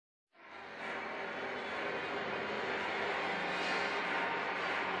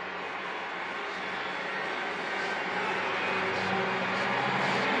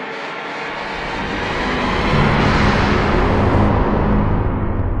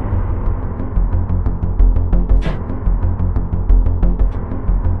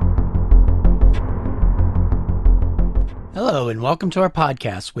Hello and welcome to our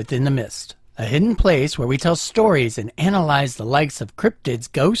podcast, Within the Mist, a hidden place where we tell stories and analyze the likes of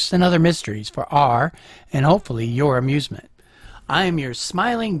cryptids, ghosts, and other mysteries for our, and hopefully your amusement. I am your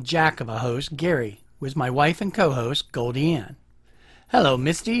smiling jack of a host, Gary, with my wife and co-host, Goldie Ann. Hello,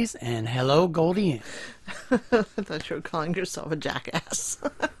 Misties, and hello, Goldie Ann. I thought you were calling yourself a jackass.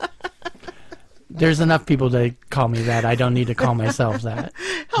 There's enough people that call me that. I don't need to call myself that.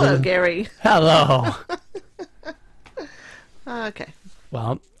 Hello, Gary. Hello. Okay.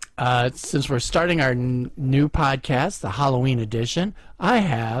 Well, since we're starting our new podcast, the Halloween edition, I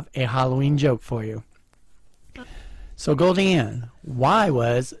have a Halloween joke for you. So, Goldie Ann, why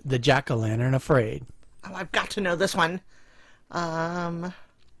was the jack-o'-lantern afraid? Oh, I've got to know this one. I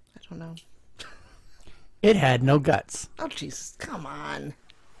don't know. It had no guts. Oh, Jesus, come on.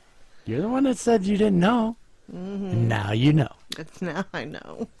 You're the one that said you didn't know. And now you know. Now I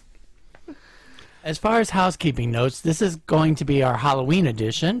know. As far as housekeeping notes, this is going to be our Halloween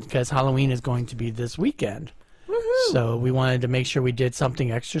edition because Halloween is going to be this weekend. Woohoo! So we wanted to make sure we did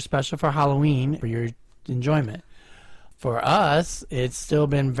something extra special for Halloween for your enjoyment. For us, it's still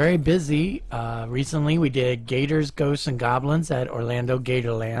been very busy. Recently, we did Gators, Ghosts, and Goblins at Orlando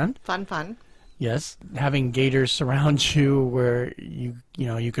Gatorland. Fun. Yes, having gators surround you where you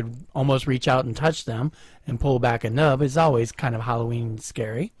could almost reach out and touch them and pull back a nub is always kind of Halloween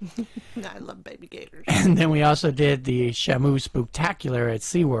scary. I love baby gators. And then we also did the Shamu Spooktacular at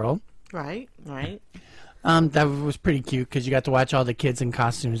SeaWorld. Right. That was pretty cute because you got to watch all the kids in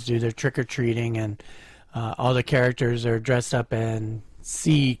costumes do their trick-or-treating, and all the characters are dressed up in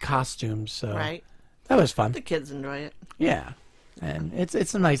sea costumes. So Right. that was fun. The kids enjoy it. Yeah, and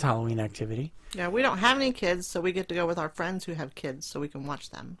it's a nice Halloween activity. Yeah, we don't have any kids, so we get to go with our friends who have kids so we can watch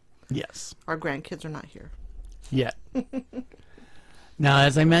them. Yes. Our grandkids are not here. Yeah. Now,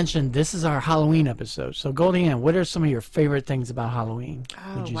 as I mentioned, this is our Halloween episode. So, Goldie Ann, what are some of your favorite things about Halloween?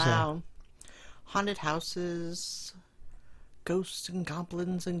 Oh, wow. Haunted houses, ghosts and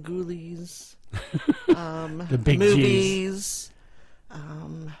goblins and ghoulies, The big movies,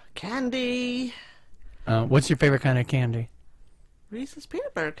 candy, what's your favorite kind of candy? Reese's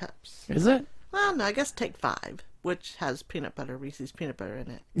peanut butter cups. Is it? Well, no, I guess Take 5, which has Reese's peanut butter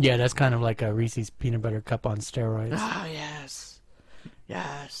in it. Yeah, that's kind of like a Reese's peanut butter cup on steroids. Oh, yes.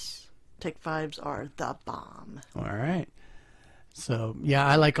 Yes. Take 5s are the bomb. All right. So, yeah,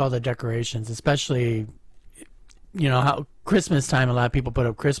 I like all the decorations, especially, how Christmas time, a lot of people put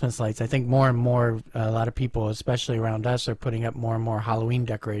up Christmas lights. I think more and more, a lot of people, especially around us, are putting up more and more Halloween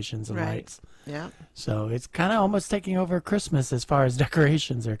decorations and Right. lights. Yeah. So it's kind of almost taking over Christmas as far as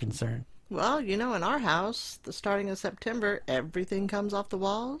decorations are concerned. Well, in our house, starting in September, everything comes off the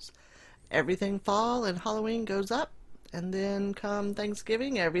walls. Everything fall and Halloween goes up. And then come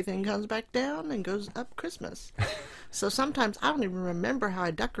Thanksgiving, everything comes back down and goes up Christmas. So sometimes I don't even remember how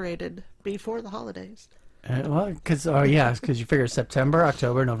I decorated before the holidays. Because you figure September,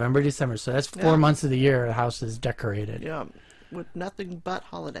 October, November, December. So that's 4 months of the year the house is decorated. Yeah, with nothing but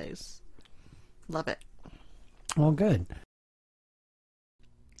holidays. Love it. Well, good.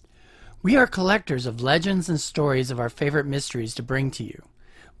 We are collectors of legends and stories of our favorite mysteries to bring to you.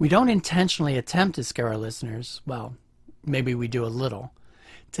 We don't intentionally attempt to scare our listeners. Well, maybe we do a little.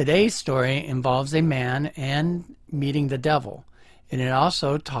 Today's story involves a man and meeting the devil, and it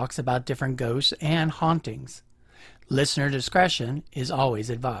also talks about different ghosts and hauntings. Listener discretion is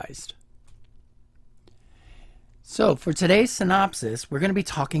always advised. So, for today's synopsis, we're going to be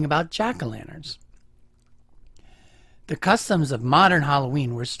talking about jack-o'-lanterns. The customs of modern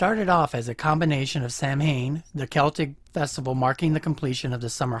Halloween were started off as a combination of Samhain, the Celtic festival marking the completion of the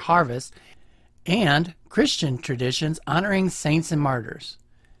summer harvest, and Christian traditions honoring saints and martyrs.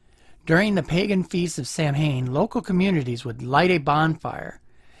 During the pagan feast of Samhain, local communities would light a bonfire,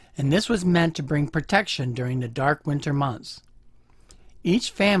 and this was meant to bring protection during the dark winter months.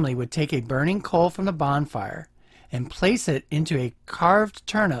 Each family would take a burning coal from the bonfire and place it into a carved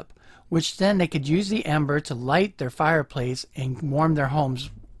turnip, which then they could use the ember to light their fireplace and warm their homes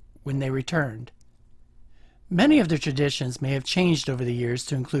when they returned. Many of the traditions may have changed over the years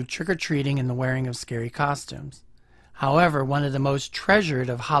to include trick-or-treating and the wearing of scary costumes. However, one of the most treasured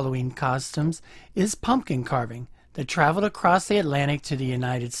of Halloween customs is pumpkin carving that traveled across the Atlantic to the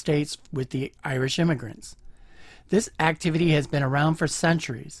United States with the Irish immigrants. This activity has been around for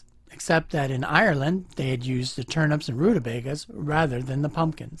centuries, except that in Ireland they had used the turnips and rutabagas rather than the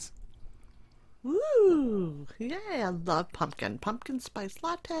pumpkins. Woo! Yeah, I love pumpkin. Pumpkin spice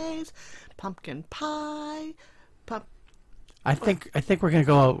lattes, pumpkin pie, I think we're going to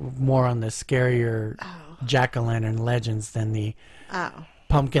go more on the scarier jack-o'-lantern legends than the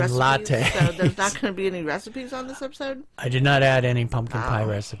pumpkin recipes? latte. So there's not going to be any recipes on this episode? I did not add any pumpkin pie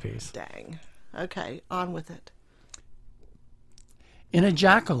recipes. Dang. Okay, on with it. In a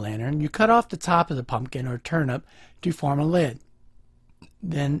jack-o'-lantern, you cut off the top of the pumpkin or turnip to form a lid.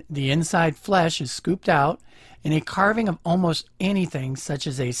 Then the inside flesh is scooped out, and a carving of almost anything, such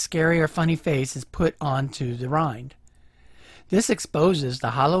as a scary or funny face, is put onto the rind. This exposes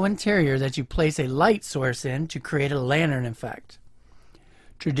the hollow interior that you place a light source in to create a lantern effect.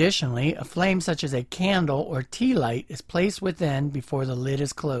 Traditionally, a flame such as a candle or tea light is placed within before the lid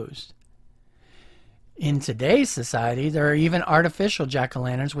is closed. In today's society, there are even artificial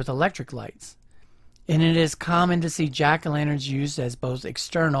jack-o'-lanterns with electric lights, and it is common to see jack-o'-lanterns used as both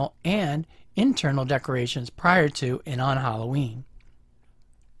external and internal decorations prior to and on Halloween.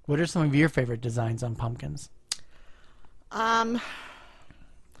 What are some of your favorite designs on pumpkins?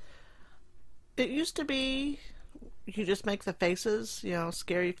 It used to be you just make the faces,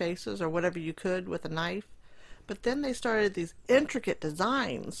 scary faces or whatever you could with a knife. But then they started these intricate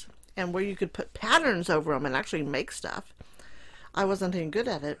designs and where you could put patterns over them and actually make stuff. I wasn't any good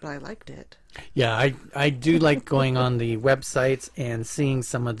at it, but I liked it. Yeah, I do like going on the websites and seeing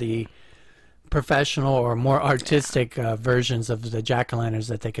some of the professional or more artistic versions of the jack-o'-lanterns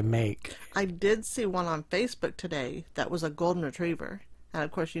that they can make. I did see one on Facebook today that was a golden retriever. And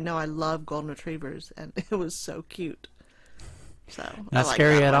of course, I love golden retrievers, and it was so cute. So not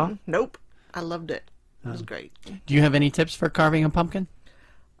scary at all? Nope. I loved it. It was great. Do you have any tips for carving a pumpkin?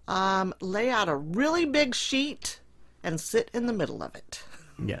 Lay out a really big sheet and sit in the middle of it.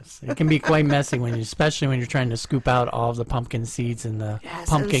 Yes, it can be quite messy especially when you're trying to scoop out all of the pumpkin seeds and the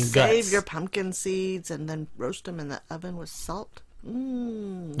pumpkin and guts. Save your pumpkin seeds and then roast them in the oven with salt.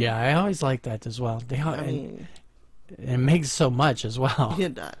 Yeah, I always like that as well. It makes so much as well.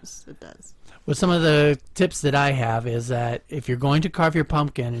 It does. It does. Well, some of the tips that I have is that if you're going to carve your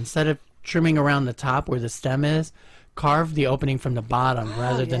pumpkin, instead of trimming around the top where the stem is, carve the opening from the bottom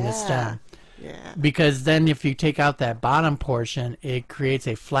rather than the stem. Yeah. Because then if you take out that bottom portion, it creates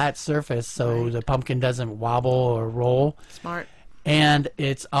a flat surface so the pumpkin doesn't wobble or roll. Smart. And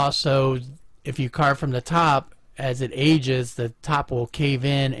it's also, if you carve from the top, as it ages, the top will cave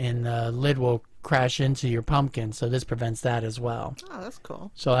in and the lid will crash into your pumpkin. So this prevents that as well. Oh, that's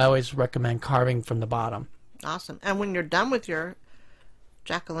cool. So I always recommend carving from the bottom. Awesome. And when you're done with your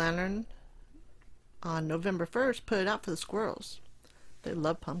jack-o'-lantern on November 1st, put it out for the squirrels. They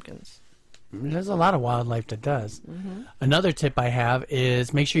love pumpkins. There's a lot of wildlife that does. Another tip I have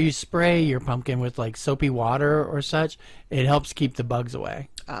is make sure you spray your pumpkin with like soapy water or such. It helps keep the bugs away.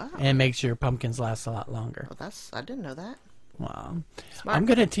 And makes your pumpkins last a lot longer. Well, I didn't know that. Wow. Smart. I'm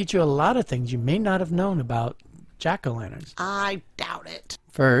going to teach you a lot of things you may not have known about jack-o'-lanterns. I doubt it.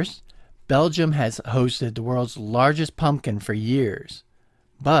 First, Belgium has hosted the world's largest pumpkin for years.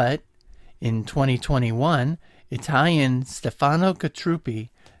 But in 2021, Italian Stefano Catruppi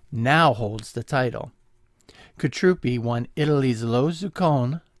now holds the title. Catruppi won Italy's Lo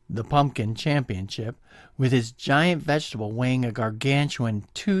Zuccone, the pumpkin championship, with his giant vegetable weighing a gargantuan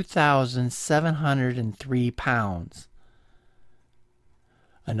 2,703 pounds.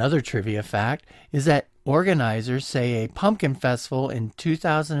 Another trivia fact is that organizers say a pumpkin festival in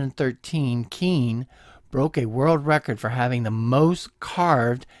 2013 Keene broke a world record for having the most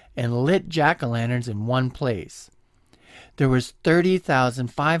carved and lit jack-o'-lanterns in one place. There was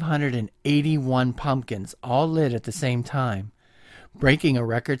 30,581 pumpkins all lit at the same time, breaking a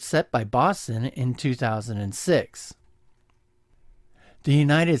record set by Boston in 2006. The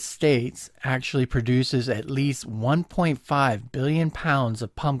United States actually produces at least 1.5 billion pounds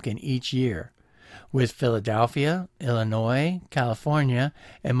of pumpkin each year, with Philadelphia, Illinois, California,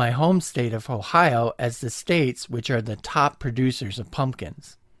 and my home state of Ohio as the states which are the top producers of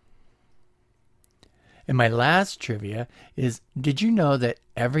pumpkins. And my last trivia is, did you know that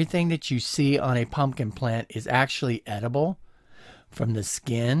everything that you see on a pumpkin plant is actually edible? From the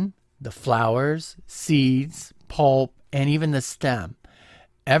skin, the flowers, seeds, pulp, and even the stem.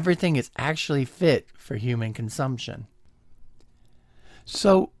 Everything is actually fit for human consumption.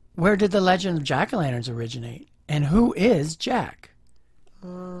 So, where did the legend of jack-o'-lanterns originate? And who is Jack?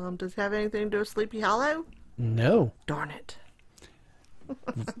 Does it have anything to do with Sleepy Hollow? No. Darn it.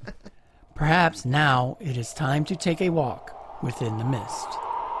 Perhaps now it is time to take a walk within the mist.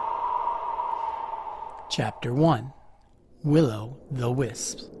 Chapter 1.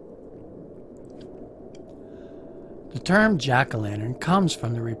 Will-o'-the-Wisp. The term jack-o'-lantern comes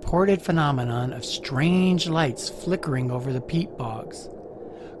from the reported phenomenon of strange lights flickering over the peat bogs,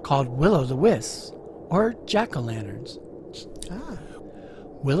 called will-o'-the-wisps, or jack-o'-lanterns.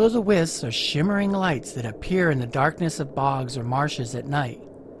 Will-o'-the-wisps are shimmering lights that appear in the darkness of bogs or marshes at night.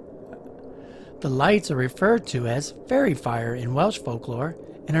 The lights are referred to as fairy fire in Welsh folklore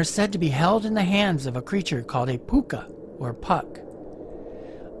and are said to be held in the hands of a creature called a puka or puck.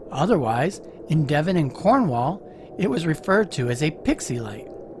 Otherwise, in Devon and Cornwall, it was referred to as a pixie light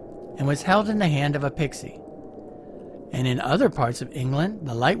and was held in the hand of a pixie. And in other parts of England,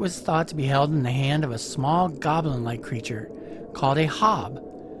 the light was thought to be held in the hand of a small goblin-like creature called a hob.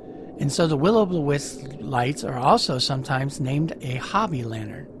 And so the will-o'-the-wisp lights are also sometimes named a hobby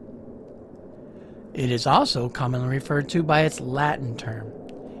lantern. It is also commonly referred to by its Latin term,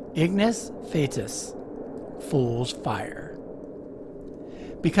 ignis fatuus, fool's fire.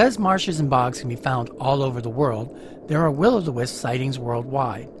 Because marshes and bogs can be found all over the world, there are will-o'-the-wisp sightings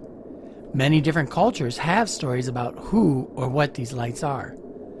worldwide. Many different cultures have stories about who or what these lights are.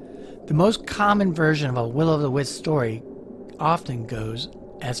 The most common version of a will-o'-the-wisp story often goes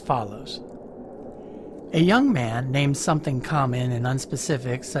as follows. A young man named something common and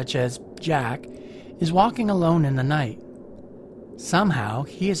unspecific, such as Jack, is walking alone in the night. Somehow,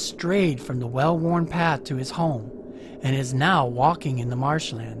 he has strayed from the well-worn path to his home and is now walking in the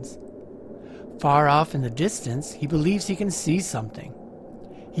marshlands. Far off in the distance, he believes he can see something.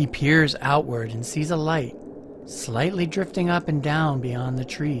 He peers outward and sees a light, slightly drifting up and down beyond the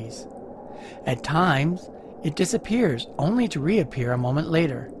trees. At times, it disappears, only to reappear a moment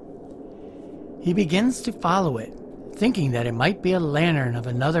later. He begins to follow it, thinking that it might be a lantern of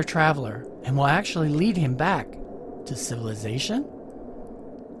another traveler and will actually lead him back to civilization.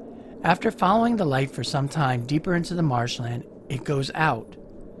 After following the light for some time deeper into the marshland, it goes out,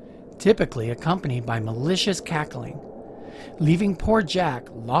 typically accompanied by malicious cackling, leaving poor Jack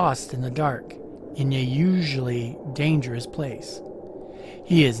lost in the dark in a usually dangerous place.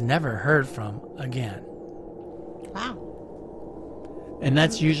 He is never heard from again. Wow. And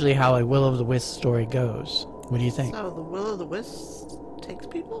that's usually how a will-o'-the-wisp story goes. What do you think? So the will-o'-the-wisp takes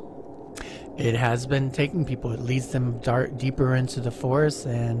people? It has been taking people. It leads them deeper into the forest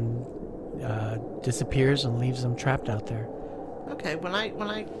and disappears and leaves them trapped out there. Okay, when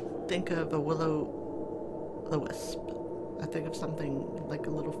I think of a will-o'-the-wisp, I think of something like a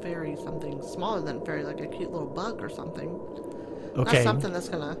little fairy, something smaller than a fairy, like a cute little bug or something. Okay. Not something that's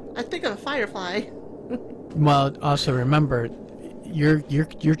gonna. I think of a firefly. Well, also remember,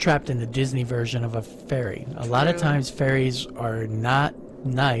 you're trapped in the Disney version of a fairy. A lot of times fairies are not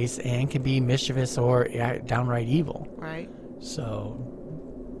nice and can be mischievous or downright evil. Right. So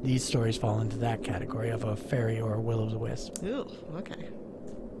these stories fall into that category of a fairy or a will-o'-the-wisp. Ooh, okay.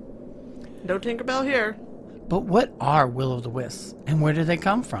 No Tinkerbell here. But what are will-o'-the-wisps and where do they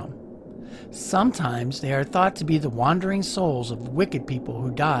come from? Sometimes they are thought to be the wandering souls of wicked people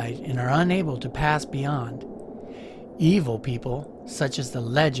who died and are unable to pass beyond. Evil people, such as the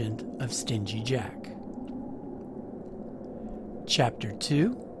legend of Stingy Jack. Chapter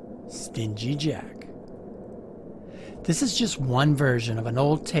 2, Stingy Jack. This is just one version of an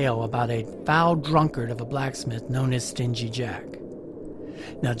old tale about a foul drunkard of a blacksmith known as Stingy Jack.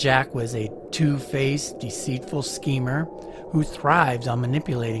 Now, Jack was a two-faced, deceitful schemer who thrived on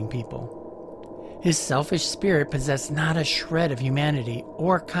manipulating people. His selfish spirit possessed not a shred of humanity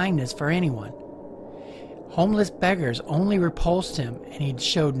or kindness for anyone. Homeless beggars only repulsed him, and he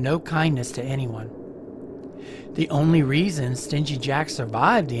showed no kindness to anyone. The only reason Stingy Jack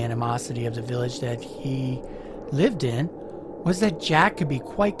survived the animosity of the village that he lived in was that Jack could be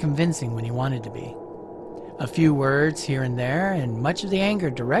quite convincing when he wanted to be. A few words here and there, and much of the anger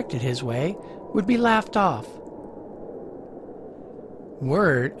directed his way would be laughed off.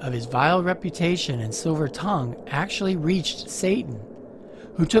 Word of his vile reputation and silver tongue actually reached Satan,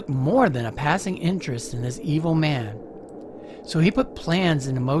 who took more than a passing interest in this evil man. So he put plans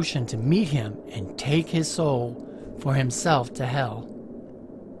into motion to meet him and take his soul for himself to hell.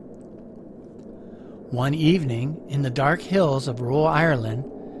 One evening, in the dark hills of rural Ireland,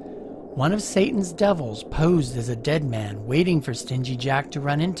 one of Satan's devils posed as a dead man waiting for Stingy Jack to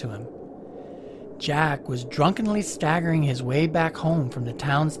run into him. Jack was drunkenly staggering his way back home from the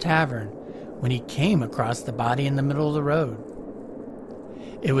town's tavern when he came across the body in the middle of the road.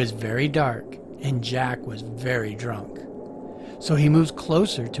 It was very dark, and Jack was very drunk, so he moved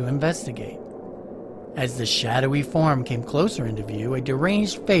closer to investigate. As the shadowy form came closer into view, a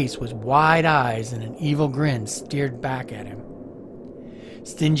deranged face with wide eyes and an evil grin stared back at him.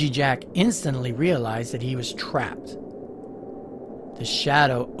 Stingy Jack instantly realized that he was trapped. The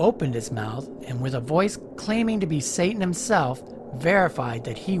shadow opened its mouth and, with a voice claiming to be Satan himself, verified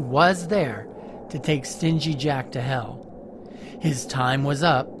that he was there to take Stingy Jack to hell. His time was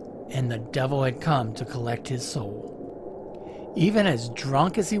up, and the devil had come to collect his soul. Even as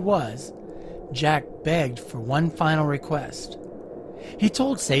drunk as he was, Jack begged for one final request. He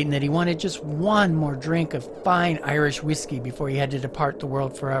told Satan that he wanted just one more drink of fine Irish whiskey before he had to depart the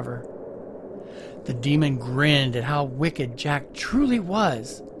world forever. The demon grinned at how wicked Jack truly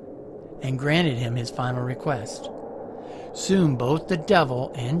was and granted him his final request. Soon both the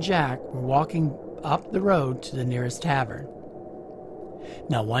devil and Jack were walking up the road to the nearest tavern.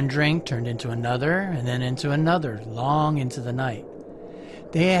 Now one drink turned into another and then into another long into the night.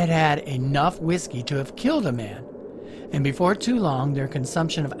 They had had enough whiskey to have killed a man, and before too long their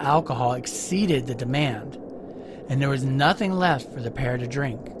consumption of alcohol exceeded the demand, and there was nothing left for the pair to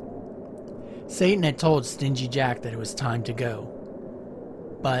drink. Satan had told Stingy Jack that it was time to go.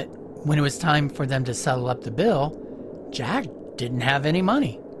 But when it was time for them to settle up the bill, Jack didn't have any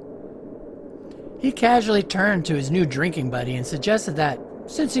money. He casually turned to his new drinking buddy and suggested that,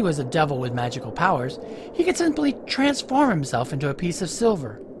 since he was a devil with magical powers, he could simply transform himself into a piece of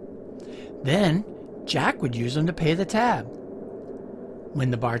silver. Then, Jack would use them to pay the tab.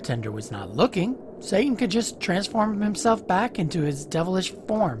 When the bartender was not looking, Satan could just transform himself back into his devilish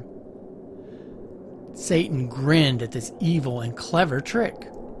form. Satan grinned at this evil and clever trick,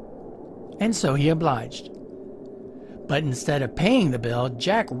 and so he obliged. But instead of paying the bill,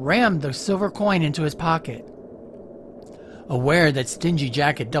 Jack rammed the silver coin into his pocket. Aware that Stingy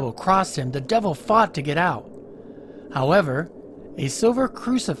Jack had double-crossed him, the devil fought to get out. However, a silver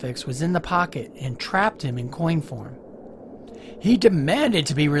crucifix was in the pocket and trapped him in coin form. He demanded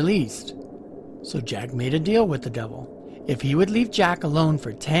to be released. So Jack made a deal with the devil. If he would leave Jack alone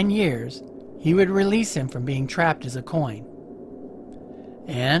for 10 years, he would release him from being trapped as a coin.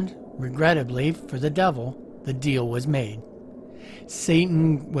 And, regrettably for the devil, the deal was made.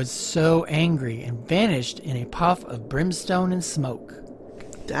 Satan was so angry and vanished in a puff of brimstone and smoke.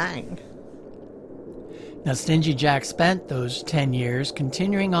 Dang. Now Stingy Jack spent those 10 years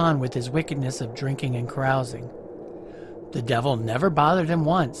continuing on with his wickedness of drinking and carousing. The devil never bothered him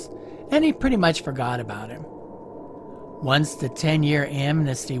once, and he pretty much forgot about him. Once the 10-year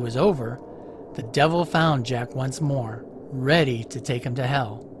amnesty was over, the devil found Jack once more, ready to take him to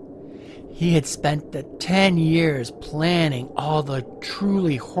hell. He had spent the 10 years planning all the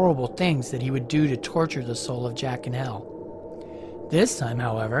truly horrible things that he would do to torture the soul of Jack in hell. This time,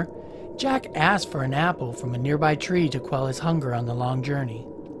 however, Jack asked for an apple from a nearby tree to quell his hunger on the long journey.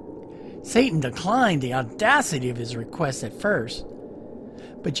 Satan declined the audacity of his request at first,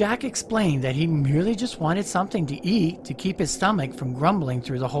 but Jack explained that he merely just wanted something to eat to keep his stomach from grumbling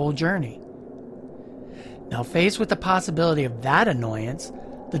through the whole journey. Now, faced with the possibility of that annoyance,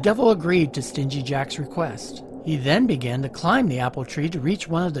 the devil agreed to Stingy Jack's request. He then began to climb the apple tree to reach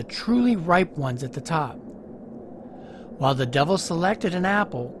one of the truly ripe ones at the top. While the devil selected an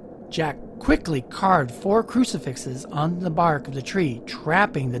apple, Jack quickly carved 4 crucifixes on the bark of the tree,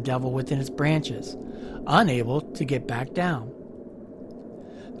 trapping the devil within its branches, unable to get back down.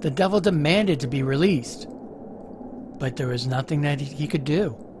 The devil demanded to be released, but there was nothing that he could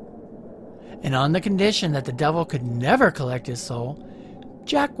do. And on the condition that the devil could never collect his soul,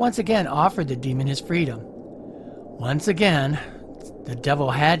 Jack once again offered the demon his freedom. Once again, the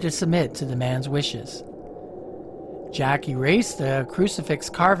devil had to submit to the man's wishes. Jack erased the crucifix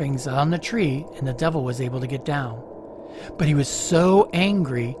carvings on the tree, and the devil was able to get down. But he was so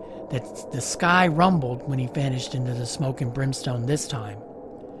angry that the sky rumbled when he vanished into the smoke and brimstone this time.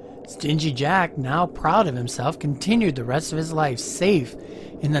 Stingy Jack, now proud of himself, continued the rest of his life safe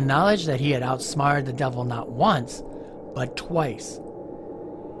in the knowledge that he had outsmarted the devil not once, but twice.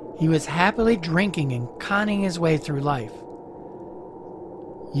 He was happily drinking and conning his way through life.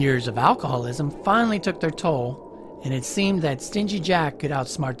 Years of alcoholism finally took their toll, and it seemed that Stingy Jack could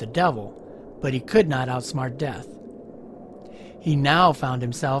outsmart the devil, but he could not outsmart death. He now found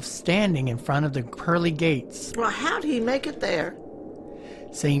himself standing in front of the pearly gates. Well, how did he make it there?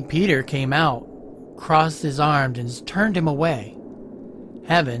 St. Peter came out, crossed his arms, and turned him away.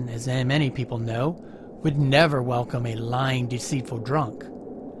 Heaven, as many people know, would never welcome a lying, deceitful drunk.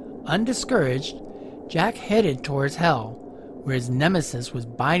 Undiscouraged, Jack headed towards hell, where his nemesis was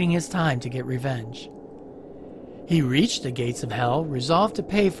biding his time to get revenge. He reached the gates of hell, resolved to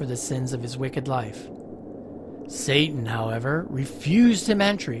pay for the sins of his wicked life. Satan, however, refused him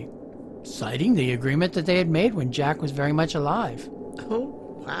entry, citing the agreement that they had made when Jack was very much alive.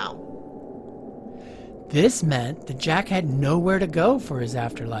 Oh, wow. This meant that Jack had nowhere to go for his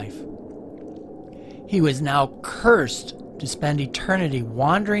afterlife. He was now cursed to spend eternity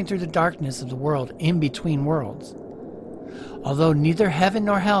wandering through the darkness of the world in between worlds. Although neither heaven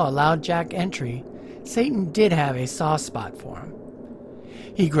nor hell allowed Jack entry, Satan did have a soft spot for him.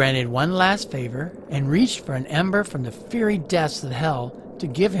 He granted one last favor and reached for an ember from the fiery depths of hell to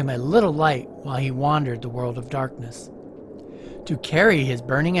give him a little light while he wandered the world of darkness. To carry his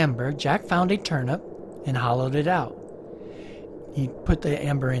burning ember, Jack found a turnip and hollowed it out. He put the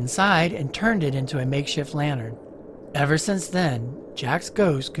ember inside and turned it into a makeshift lantern. Ever since then, Jack's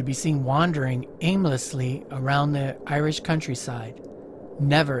ghost could be seen wandering aimlessly around the Irish countryside,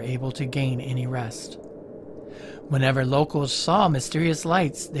 never able to gain any rest. Whenever locals saw mysterious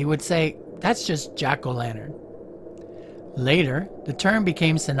lights, they would say, "That's just Jack-o'-lantern." Later, the term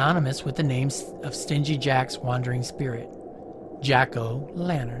became synonymous with the name of Stingy Jack's wandering spirit,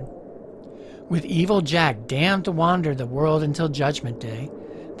 Jack-o'-lantern. With evil Jack damned to wander the world until Judgment Day,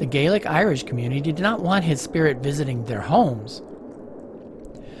 the Gaelic Irish community did not want his spirit visiting their homes.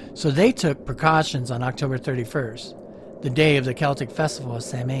 So they took precautions on October 31st, the day of the Celtic festival of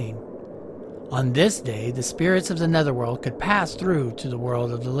Samhain. On this day, the spirits of the netherworld could pass through to the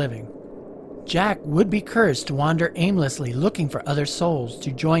world of the living. Jack would be cursed to wander aimlessly looking for other souls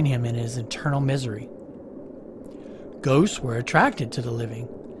to join him in his eternal misery. Ghosts were attracted to the living,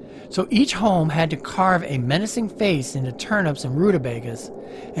 so each home had to carve a menacing face into turnips and rutabagas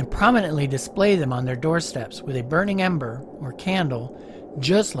and prominently display them on their doorsteps with a burning ember or candle,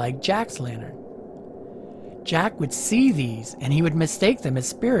 just like Jack's lantern. Jack would see these, and he would mistake them as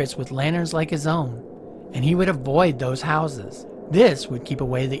spirits with lanterns like his own, and he would avoid those houses. This would keep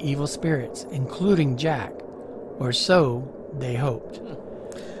away the evil spirits, including Jack, or so they hoped.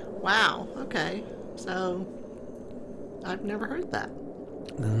 Wow, okay. So, I've never heard that.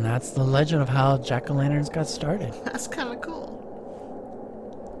 And that's the legend of how jack-o'-lanterns got started. That's kind of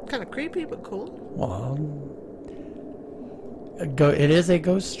cool. Kind of creepy, but cool. Well, it is a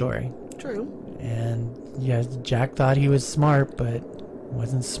ghost story. True. And yeah, Jack thought he was smart, but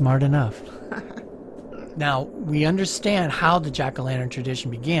wasn't smart enough. Now, we understand how the jack-o'-lantern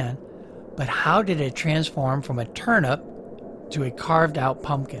tradition began, but how did it transform from a turnip to a carved-out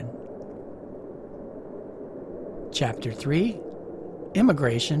pumpkin? Chapter 3,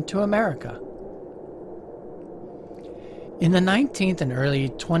 Immigration to America. In the 19th and early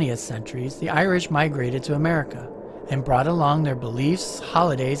 20th centuries, the Irish migrated to America and brought along their beliefs,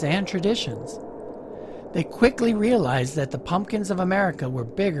 holidays, and traditions. They quickly realized that the pumpkins of America were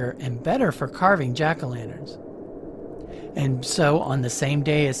bigger and better for carving jack-o'-lanterns. And so, on the same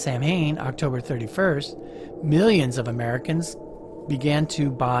day as Samhain, October 31st, millions of Americans began to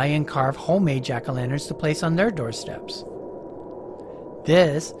buy and carve homemade jack-o'-lanterns to place on their doorsteps.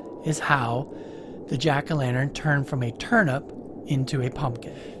 This is how the jack-o'-lantern turned from a turnip into a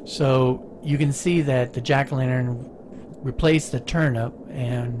pumpkin. So you can see that the jack-o'-lantern replaced the turnip,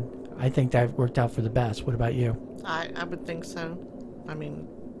 and I think that worked out for the best. What about you? I would think so. I mean,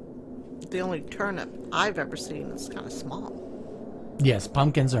 the only turnip I've ever seen is kind of small. Yes,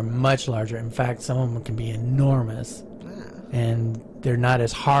 pumpkins are much larger. In fact, some of them can be enormous. Yeah. And they're not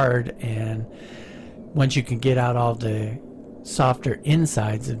as hard, and once you can get out all the softer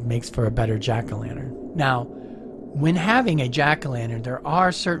insides, it makes for a better jack-o'-lantern. Now, when having a jack-o'-lantern, there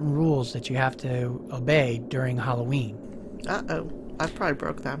are certain rules that you have to obey during Halloween. Uh-oh. I probably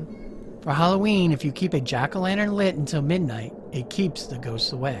broke them. For Halloween, if you keep a jack-o'-lantern lit until midnight, it keeps the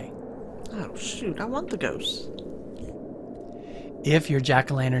ghosts away. Oh, shoot. I want the ghosts. If your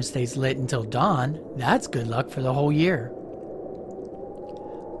jack-o'-lantern stays lit until dawn, that's good luck for the whole year.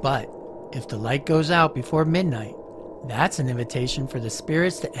 But if the light goes out before midnight, that's an invitation for the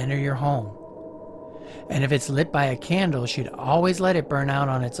spirits to enter your home. And if it's lit by a candle, you should always let it burn out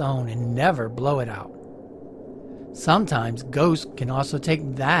on its own and never blow it out. Sometimes ghosts can also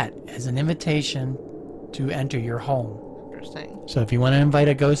take that as an invitation to enter your home. Interesting. So if you want to invite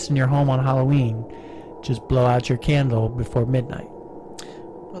a ghost in your home on Halloween, just blow out your candle before midnight.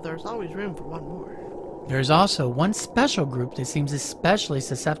 Well, there's always room for one more. There's also one special group that seems especially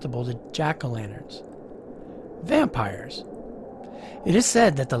susceptible to jack-o'-lanterns. Vampires. It is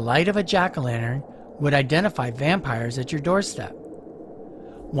said that the light of a jack-o'-lantern would identify vampires at your doorstep.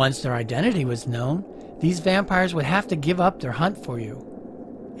 Once their identity was known, these vampires would have to give up their hunt for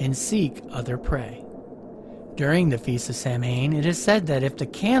you and seek other prey. During the Feast of Samhain, it is said that if the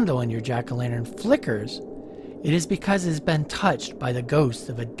candle in your jack-o'-lantern flickers, it is because it has been touched by the ghost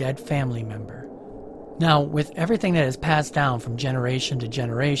of a dead family member. Now, with everything that is passed down from generation to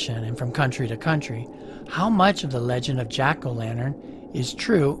generation and from country to country, how much of the legend of jack-o'-lantern is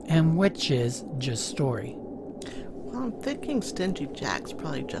true and which is just story? Well, I'm thinking Stingy Jack's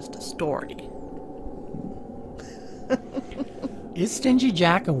probably just a story. Is Stingy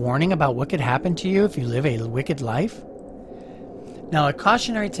Jack a warning about what could happen to you if you live a wicked life? Now, a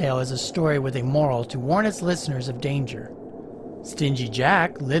cautionary tale is a story with a moral to warn its listeners of danger. Stingy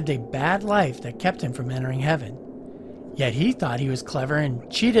Jack lived a bad life that kept him from entering heaven. Yet he thought he was clever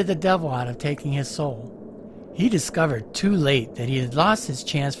and cheated the devil out of taking his soul. He discovered too late that he had lost his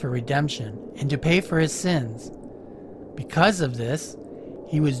chance for redemption and to pay for his sins. Because of this,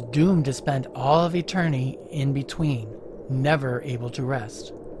 he was doomed to spend all of eternity in between, never able to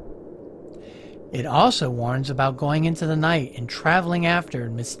rest. It also warns about going into the night and traveling after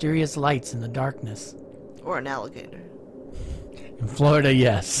mysterious lights in the darkness. Or an alligator. In Florida,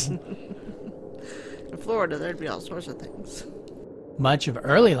 yes. In Florida, there'd be all sorts of things. Much of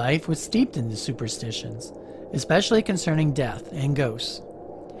early life was steeped in the superstitions, especially concerning death and ghosts.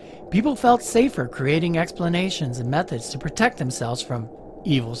 People felt safer creating explanations and methods to protect themselves from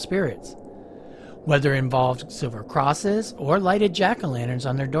evil spirits, whether it involved silver crosses or lighted jack-o'-lanterns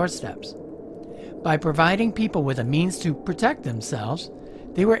on their doorsteps. By providing people with a means to protect themselves,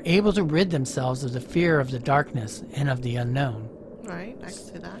 they were able to rid themselves of the fear of the darkness and of the unknown. Right, I can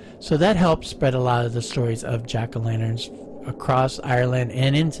see that. So that helped spread a lot of the stories of jack-o'-lanterns across Ireland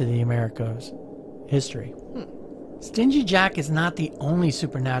and into the Americas history. Stingy Jack is not the only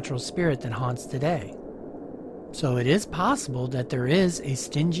supernatural spirit that haunts today. So it is possible that there is a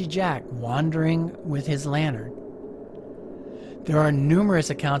Stingy Jack wandering with his lantern. There are numerous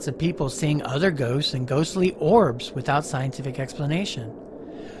accounts of people seeing other ghosts and ghostly orbs without scientific explanation.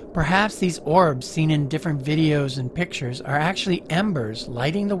 Perhaps these orbs seen in different videos and pictures are actually embers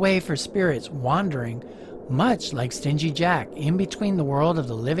lighting the way for spirits wandering, much like Stingy Jack, in between the world of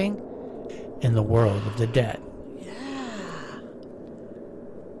the living and the world of the dead. Yeah.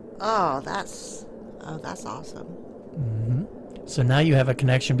 Oh, that's awesome. Mm-hmm. So now you have a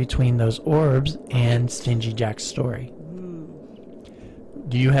connection between those orbs and Stingy Jack's story.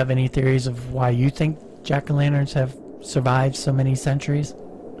 Do you have any theories of why you think jack-o'-lanterns have survived so many centuries?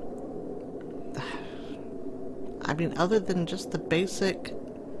 I mean, other than just the basic,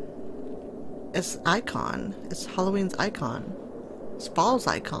 it's icon. It's Halloween's icon. It's fall's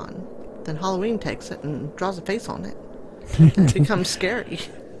icon. Then Halloween takes it and draws a face on it. It becomes scary.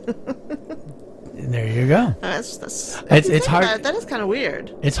 There you go. It's hard. That is kind of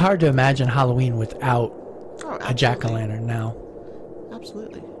weird. It's hard to imagine Halloween without a absolutely. jack-o'-lantern now.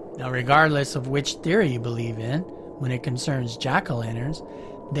 Absolutely. Now, regardless of which theory you believe in, when it concerns jack-o'-lanterns,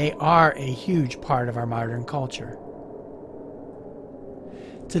 they are a huge part of our modern culture.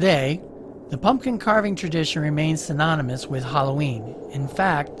 Today, the pumpkin carving tradition remains synonymous with Halloween. In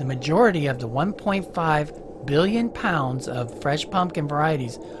fact, the majority of the 1.5 billion pounds of fresh pumpkin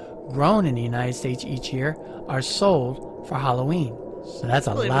varieties grown in the United States each year are sold for Halloween. So that's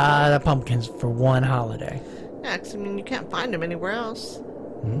a lot of pumpkins for one holiday. Yeah, 'cause, I mean, you can't find them anywhere else.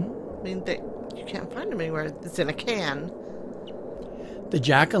 I mean, you can't find them anywhere. It's in a can. The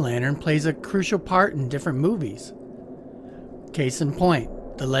jack-o'-lantern plays a crucial part in different movies. Case in point,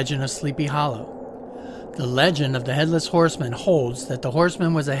 The Legend of Sleepy Hollow. The legend of the Headless Horseman holds that the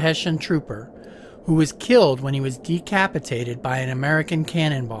horseman was a Hessian trooper who was killed when he was decapitated by an American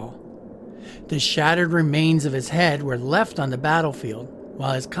cannonball. The shattered remains of his head were left on the battlefield,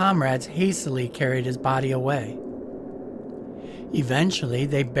 while his comrades hastily carried his body away. Eventually,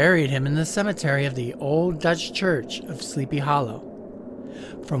 they buried him in the cemetery of the old Dutch church of Sleepy Hollow,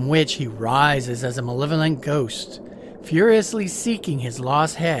 from which he rises as a malevolent ghost, furiously seeking his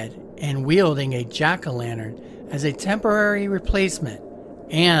lost head and wielding a jack-o'-lantern as a temporary replacement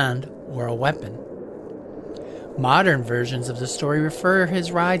or a weapon. Modern versions of the story refer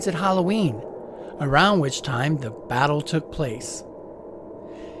his rides at Halloween, around which time the battle took place.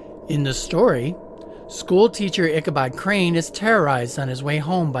 In the story, school teacher Ichabod Crane is terrorized on his way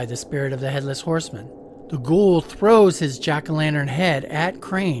home by the spirit of the Headless Horseman. The ghoul throws his jack-o'-lantern head at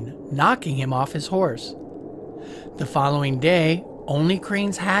Crane, knocking him off his horse. The following day, only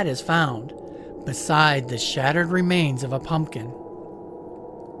Crane's hat is found, beside the shattered remains of a pumpkin.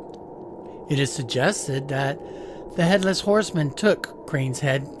 It is suggested that the Headless Horseman took Crane's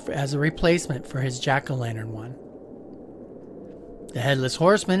head as a replacement for his jack-o'-lantern one. The Headless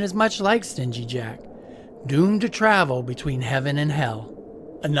Horseman is much like Stingy Jack, doomed to travel between heaven and hell.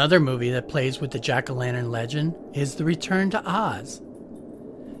 Another movie that plays with the jack-o'-lantern legend is The Return to Oz.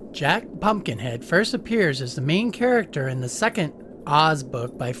 Jack Pumpkinhead first appears as the main character in the second Oz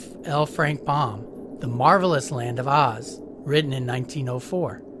book by L. Frank Baum, The Marvelous Land of Oz, written in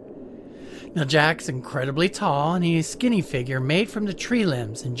 1904. Now, Jack's incredibly tall, and he is a skinny figure made from the tree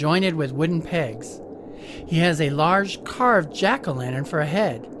limbs and jointed with wooden pegs. He has a large carved jack-o'-lantern for a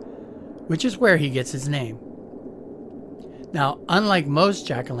head, which is where he gets his name. Now, unlike most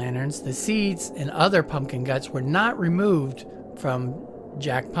jack-o'-lanterns, the seeds and other pumpkin guts were not removed from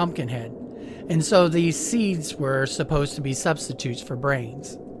Jack Pumpkinhead. And so these seeds were supposed to be substitutes for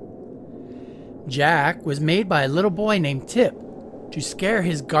brains. Jack was made by a little boy named Tip to scare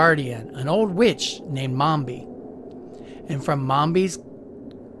his guardian, an old witch named Mombi. And from Mombi's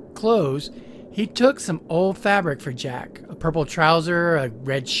clothes, he took some old fabric for Jack, a purple trouser, a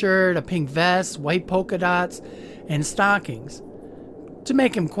red shirt, a pink vest, white polka dots, and stockings, to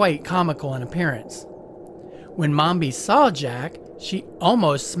make him quite comical in appearance. When Mombi saw Jack, she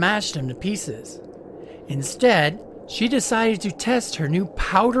almost smashed him to pieces. Instead, she decided to test her new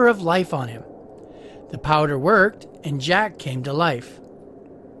powder of life on him. The powder worked, and Jack came to life.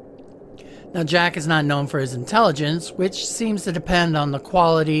 Now, Jack is not known for his intelligence, which seems to depend on the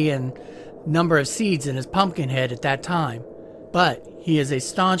quality and number of seeds in his pumpkin head at that time. But he is a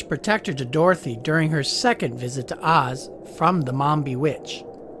staunch protector to Dorothy during her second visit to Oz from the Mombi Witch.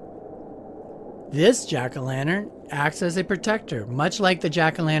 This jack-o'-lantern acts as a protector, much like the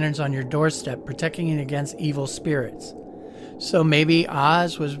jack-o'-lanterns on your doorstep, protecting you against evil spirits. So maybe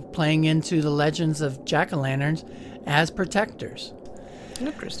Oz was playing into the legends of jack-o'-lanterns as protectors.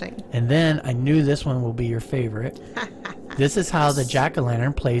 Interesting. And then I knew this one will be your favorite. This is how the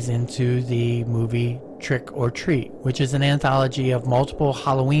jack-o'-lantern plays into the movie Trick or Treat, which is an anthology of multiple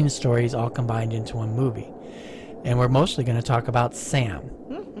Halloween stories all combined into one movie. And we're mostly going to talk about Sam.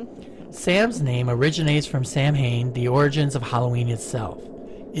 Sam's name originates from Samhain, the origins of Halloween itself.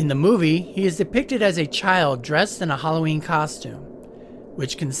 In the movie, he is depicted as a child dressed in a Halloween costume,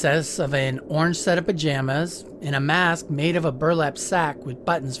 which consists of an orange set of pajamas and a mask made of a burlap sack with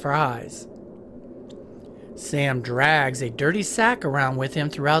buttons for eyes. Sam drags a dirty sack around with him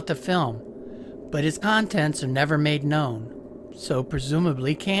throughout the film, but its contents are never made known, so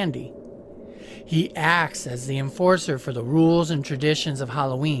presumably candy. He acts as the enforcer for the rules and traditions of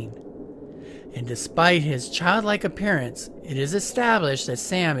Halloween. And despite his childlike appearance, it is established that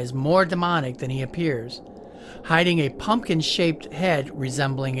Sam is more demonic than he appears, hiding a pumpkin-shaped head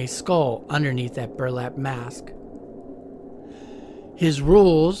resembling a skull underneath that burlap mask. His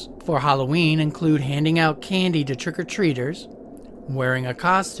rules for Halloween include handing out candy to trick-or-treaters, wearing a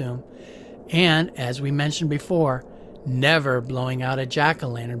costume, and, as we mentioned before, never blowing out a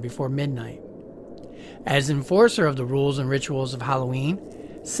jack-o'-lantern before midnight. As enforcer of the rules and rituals of Halloween,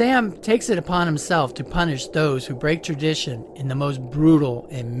 Sam takes it upon himself to punish those who break tradition in the most brutal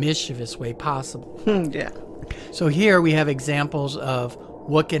and mischievous way possible. Yeah. So here we have examples of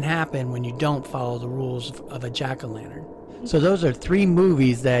what can happen when you don't follow the rules of a jack-o'-lantern. So those are 3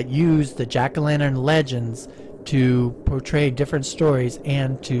 movies that use the jack-o'-lantern legends to portray different stories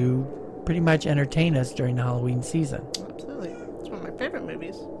and to pretty much entertain us during the Halloween season. Absolutely. It's one of my favorite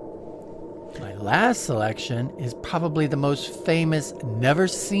movies. My last selection is probably the most famous never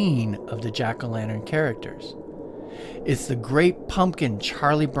seen of the jack-o'-lantern characters. It's the Great Pumpkin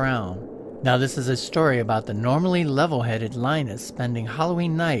Charlie Brown. Now this is a story about the normally level-headed Linus spending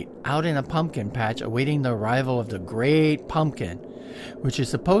Halloween night out in a pumpkin patch awaiting the arrival of the Great Pumpkin, which is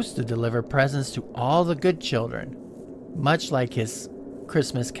supposed to deliver presents to all the good children, much like his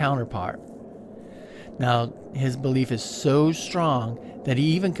Christmas counterpart. Now, his belief is so strong that he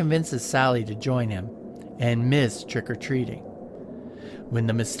even convinces Sally to join him and miss trick-or-treating. When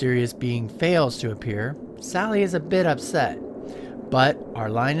the mysterious being fails to appear, Sally is a bit upset, but our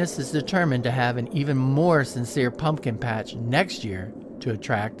Linus is determined to have an even more sincere pumpkin patch next year to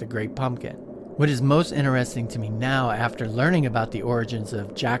attract the Great Pumpkin. What is most interesting to me now after learning about the origins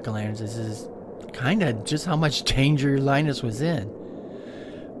of jack-o'-lanterns is kind of just how much danger Linus was in.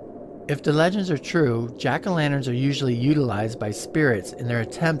 If the legends are true, jack-o'-lanterns are usually utilized by spirits in their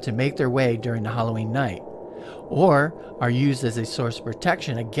attempt to make their way during the Halloween night, or are used as a source of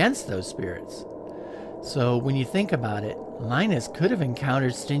protection against those spirits. So when you think about it, Linus could have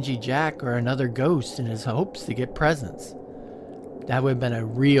encountered Stingy Jack or another ghost in his hopes to get presents. That would have been a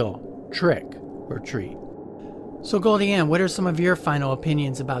real trick or treat. So Goldie Ann, what are some of your final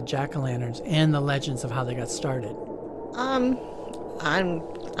opinions about jack-o'-lanterns and the legends of how they got started?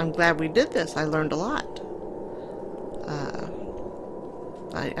 I'm glad we did this. I learned a lot.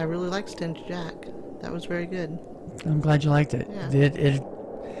 I really liked Stingy Jack. That was very good. I'm glad you liked it. Yeah.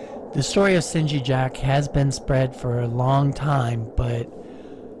 The story of Stingy Jack has been spread for a long time, but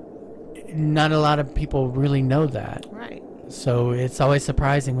not a lot of people really know that. Right. So it's always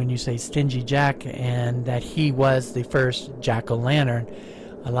surprising when you say Stingy Jack and that he was the first jack-o'-lantern.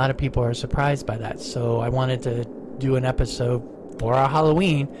 A lot of people are surprised by that. So I wanted to do an episode for our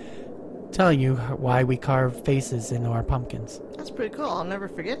Halloween telling you why we carve faces into our pumpkins. That's pretty cool. I'll never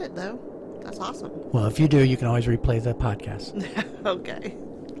forget it, though. That's awesome. Well, if you do, you can always replay the podcast. Okay.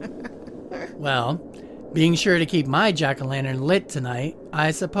 Well, Being sure to keep my jack-o'-lantern lit tonight,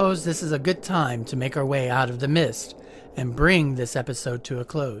 I suppose this is a good time to make our way out of the mist and bring this episode to a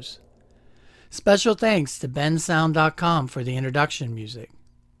close. Special thanks to bensound.com for the introduction music.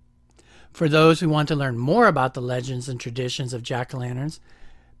 For those who want to learn more about the legends and traditions of jack-o'-lanterns,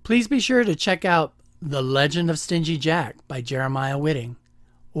 please be sure to check out The Legend of Stingy Jack by Jeremiah Whitting,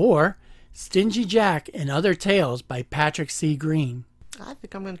 or Stingy Jack and Other Tales by Patrick C. Green. I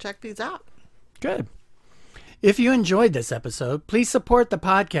think I'm going to check these out. Good. If you enjoyed this episode, please support the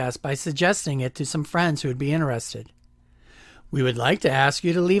podcast by suggesting it to some friends who would be interested. We would like to ask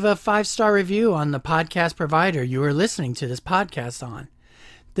you to leave a 5-star review on the podcast provider you are listening to this podcast on.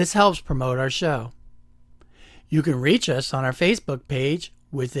 This helps promote our show. You can reach us on our Facebook page,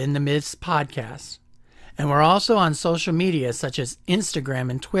 Within the Mist Podcast. And we're also on social media such as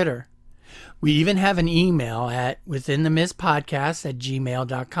Instagram and Twitter. We even have an email at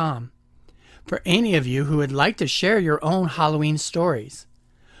withinthemistpodcast@gmail.com. For any of you who would like to share your own Halloween stories,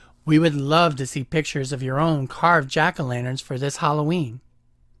 we would love to see pictures of your own carved jack-o'-lanterns for this Halloween.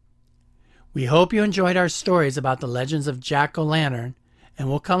 We hope you enjoyed our stories about the legends of Jack-o'-lantern, and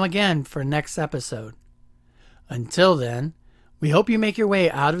we'll come again for next episode. Until then, we hope you make your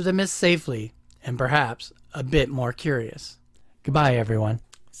way out of the mist safely and perhaps a bit more curious. Goodbye, everyone.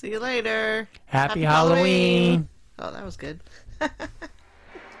 See you later. Happy Halloween. Oh, that was good.